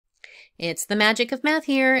It's the magic of math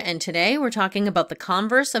here, and today we're talking about the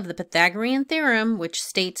converse of the Pythagorean theorem, which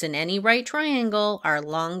states in any right triangle, our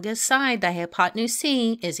longest side, the hypotenuse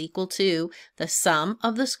C, is equal to the sum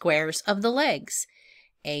of the squares of the legs.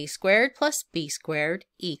 A squared plus B squared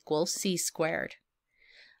equals C squared.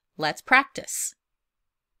 Let's practice.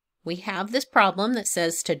 We have this problem that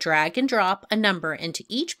says to drag and drop a number into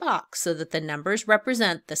each box so that the numbers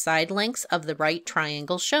represent the side lengths of the right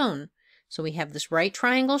triangle shown. So we have this right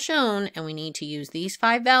triangle shown, and we need to use these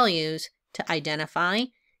 5 values to identify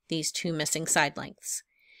these 2 missing side lengths.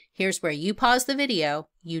 Here's where you pause the video,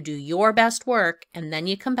 you do your best work, and then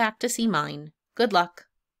you come back to see mine. Good luck.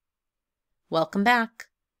 Welcome back.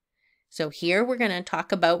 So here we're going to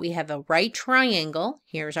talk about, we have a right triangle.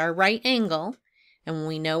 Here's our right angle. And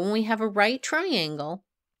we know when we have a right triangle,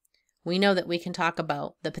 we know that we can talk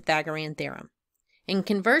about the Pythagorean theorem. And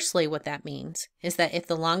conversely, what that means is that if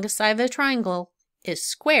the longest side of the triangle is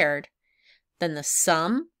squared, then the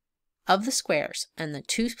sum of the squares and the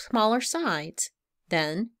 2 smaller sides,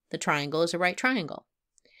 then the triangle is a right triangle.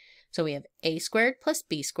 So we have a squared plus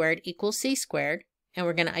b squared equals c squared, and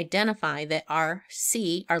we're going to identify that our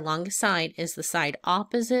c, our longest side, is the side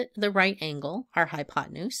opposite the right angle, our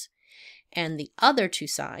hypotenuse, and the other 2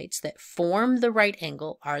 sides that form the right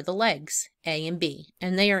angle are the legs, a and b,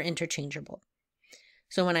 and they are interchangeable.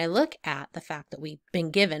 So when I look at the fact that we've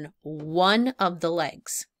been given one of the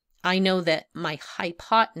legs, I know that my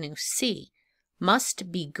hypotenuse C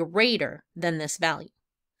must be greater than this value.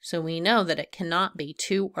 So we know that it cannot be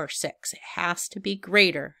 2 or 6. It has to be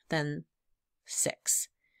greater than 6.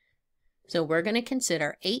 So we're going to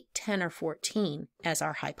consider 8, 10, or 14 as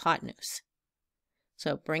our hypotenuse.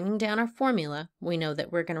 So bringing down our formula, we know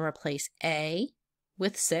that we're going to replace A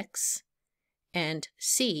with 6 and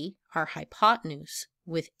C, our hypotenuse,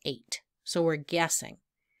 with 8. So we're guessing.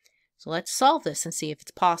 So let's solve this and see if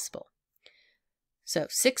it's possible. So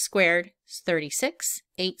 6 squared is 36,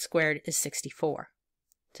 8 squared is 64.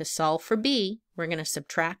 To solve for B, we're going to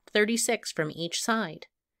subtract 36 from each side,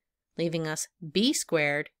 leaving us B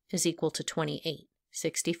squared is equal to 28.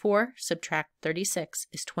 64 subtract 36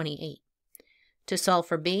 is 28. To solve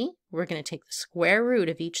for B, we're going to take the square root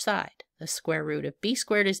of each side. The square root of B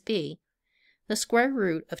squared is B. The square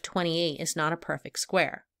root of 28 is not a perfect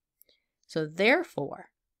square. So therefore,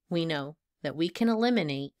 we know that we can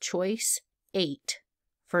eliminate choice 8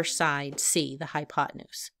 for side C, the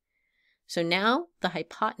hypotenuse. So now the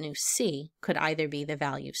hypotenuse C could either be the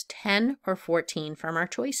values 10 or 14 from our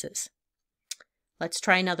choices. Let's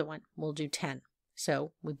try another one. We'll do 10.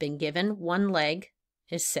 So we've been given one leg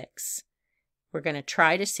is 6. We're going to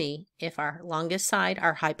try to see if our longest side,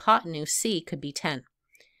 our hypotenuse C, could be 10.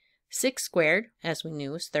 6 squared, as we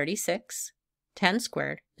knew, is 36. 10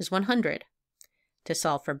 squared is 100. To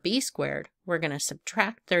solve for B squared, we're going to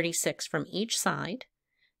subtract 36 from each side,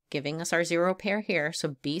 giving us our 0 pair here,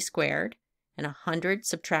 so B squared, and 100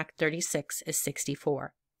 subtract 36 is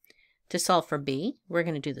 64. To solve for B, we're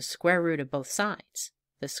going to do the square root of both sides.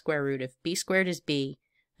 The square root of B squared is B,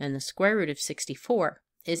 and the square root of 64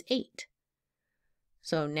 is 8.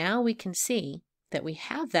 So now we can see that we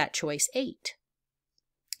have that choice 8.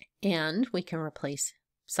 And we can replace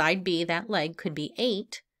side B, that leg could be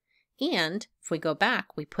 8. And if we go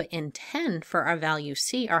back, we put in 10 for our value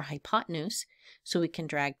C, our hypotenuse, so we can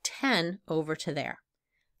drag 10 over to there.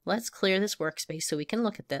 Let's clear this workspace so we can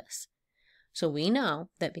look at this. So we know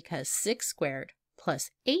that because 6 squared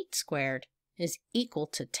plus 8 squared is equal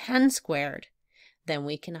to 10 squared, then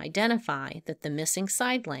we can identify that the missing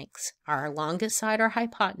side lengths, our longest side, our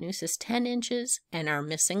hypotenuse, is 10 inches, and our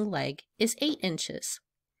missing leg is 8 inches.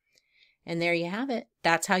 And there you have it.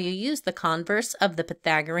 That's how you use the converse of the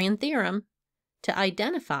Pythagorean theorem to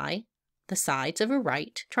identify the sides of a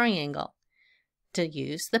right triangle. To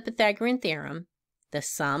use the Pythagorean theorem, the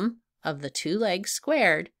sum of the 2 legs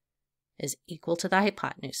squared is equal to the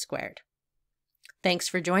hypotenuse squared. Thanks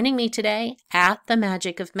for joining me today at The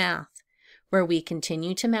Magic of Math, where we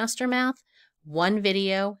continue to master math one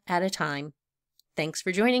video at a time. Thanks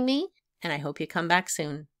for joining me, and I hope you come back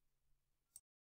soon.